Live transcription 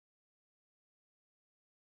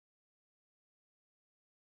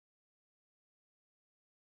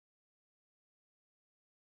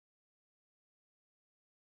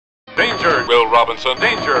Danger, Will Robinson,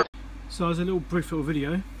 danger! So there's a brief little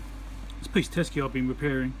video. It's a piece of test gear I've been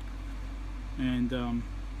repairing, and I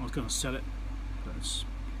was going to sell it, but it's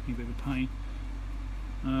been a bit of a pain.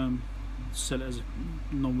 Sell it as a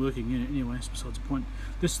non-working unit anyway, it's besides the point.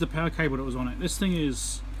 This is the power cable that was on it. This thing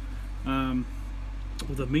is, well,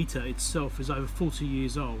 the meter itself is over 40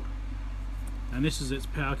 years old, and this is its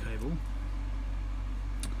power cable.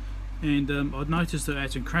 And I'd noticed that it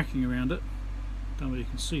had some cracking around it. Don't know if you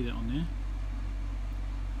can see that on there.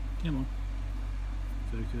 Come on,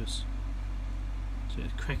 focus. So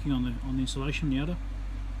it's cracking on the insulation, the other.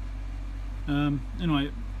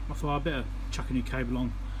 Anyway, I thought I'd better chuck a new cable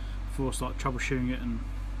on before I start troubleshooting it. And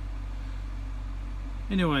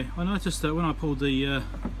anyway, I noticed that when I pulled the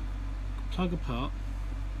plug apart,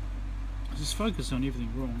 I just focused on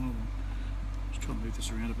everything wrong. Hold on. Let's try and move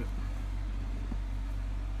this around a bit.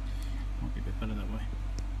 Might be a bit better that way.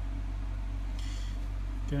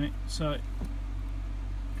 Okay, so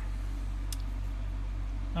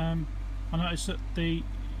I noticed that the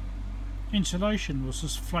insulation was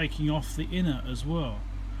just flaking off the inner as well.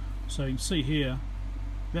 So you can see here,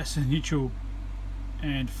 that's the neutral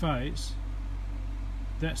and phase.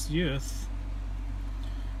 That's the earth.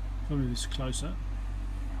 If I move this closer,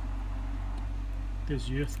 there's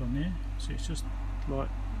the earth on there. So it's just like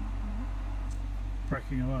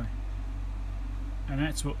breaking away. And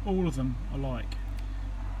that's what all of them are like.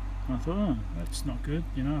 And I thought, oh, that's not good.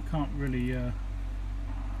 You know, I can't really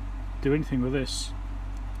do anything with this,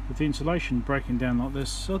 with the insulation breaking down like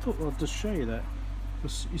this. So I thought I'd just show you that,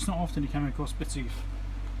 because it's not often you come across bits of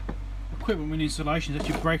equipment when insulation is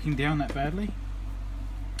actually breaking down that badly.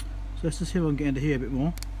 So let's just see if I can get into here a bit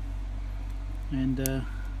more and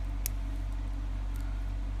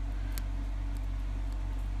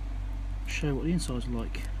show what the inside's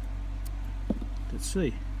like. Let's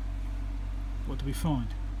see, what do we find?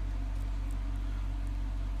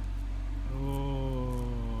 Oh.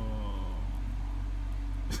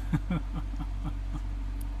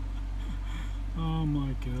 Oh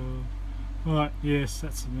my god. Right, yes,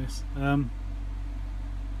 that's a mess.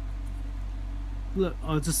 Look,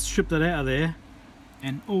 I just stripped that out of there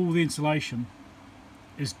and all the insulation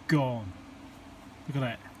is gone. Look at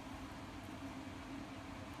that.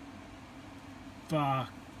 Fuck.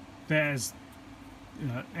 That is, you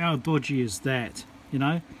know, how dodgy is that, you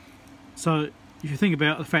know? So if you think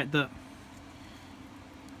about the fact that,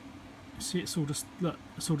 see, it's all just, look,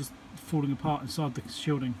 it's all just falling apart inside the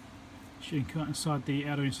shielding, inside the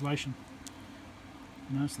outer insulation.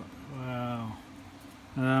 You know, it's like, wow.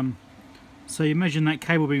 So you imagine that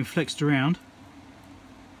cable being flexed around.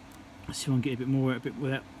 Let's see if I can get a bit more out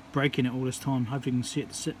without breaking it all this time. Hopefully you can see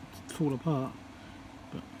it fall apart.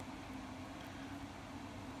 But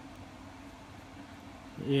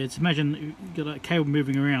yeah, just imagine you've got that cable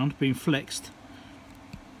moving around, being flexed,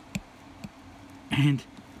 and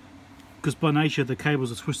because by nature the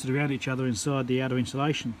cables are twisted around each other inside the outer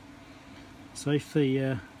insulation. So if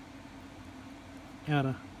the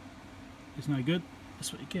outer is no good,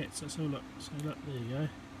 that's what you get. So look, there you go.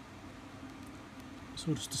 It's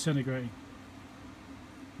all just disintegrating.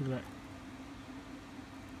 Look at that.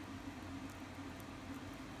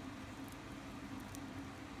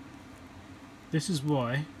 This is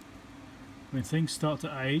why when things start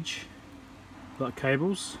to age, like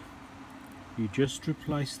cables, you just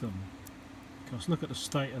replace them. Because look at the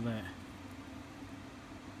state of that.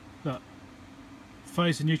 Look,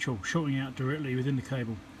 phase and neutral shorting out directly within the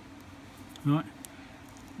cable. Right,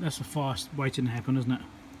 that's a fast waiting to happen, isn't it?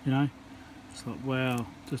 You know, it's like, wow,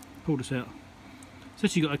 just pull this out. It's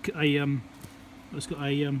actually got it's got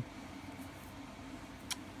a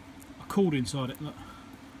cord inside it. Look,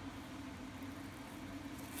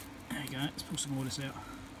 there you go. Let's pull some more of this out.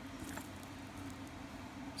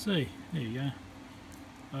 See, there you go.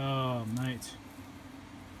 Oh mate,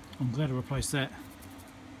 I'm glad I replaced that.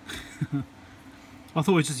 I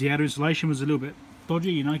thought it was just the outer insulation was a little bit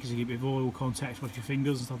dodgy, you know, because you get a bit of oil contact with your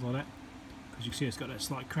fingers and stuff like that. Because you can see it's got that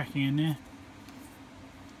slight cracking in there.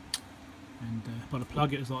 And by the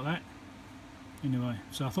plug it was like that. Anyway,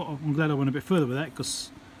 so I thought, I'm glad I went a bit further with that,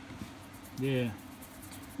 because yeah,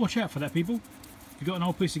 watch out for that, people. If you've got an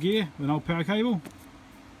old piece of gear with an old power cable,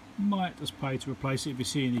 might just pay to replace it if you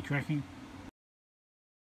see any cracking.